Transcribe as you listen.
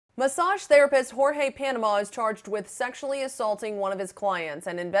Massage therapist Jorge Panama is charged with sexually assaulting one of his clients,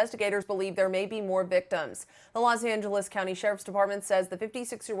 and investigators believe there may be more victims. The Los Angeles County Sheriff's Department says the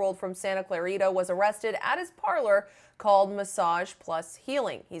 56-year-old from Santa Clarita was arrested at his parlor called Massage Plus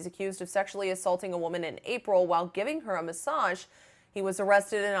Healing. He's accused of sexually assaulting a woman in April while giving her a massage. He was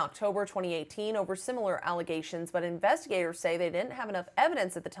arrested in October 2018 over similar allegations, but investigators say they didn't have enough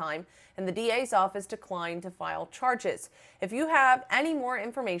evidence at the time, and the DA's office declined to file charges. If you have any more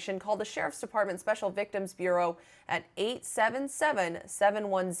information, call the Sheriff's Department Special Victims Bureau at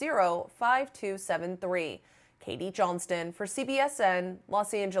 877-710-5273. Katie Johnston for CBSN,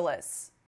 Los Angeles.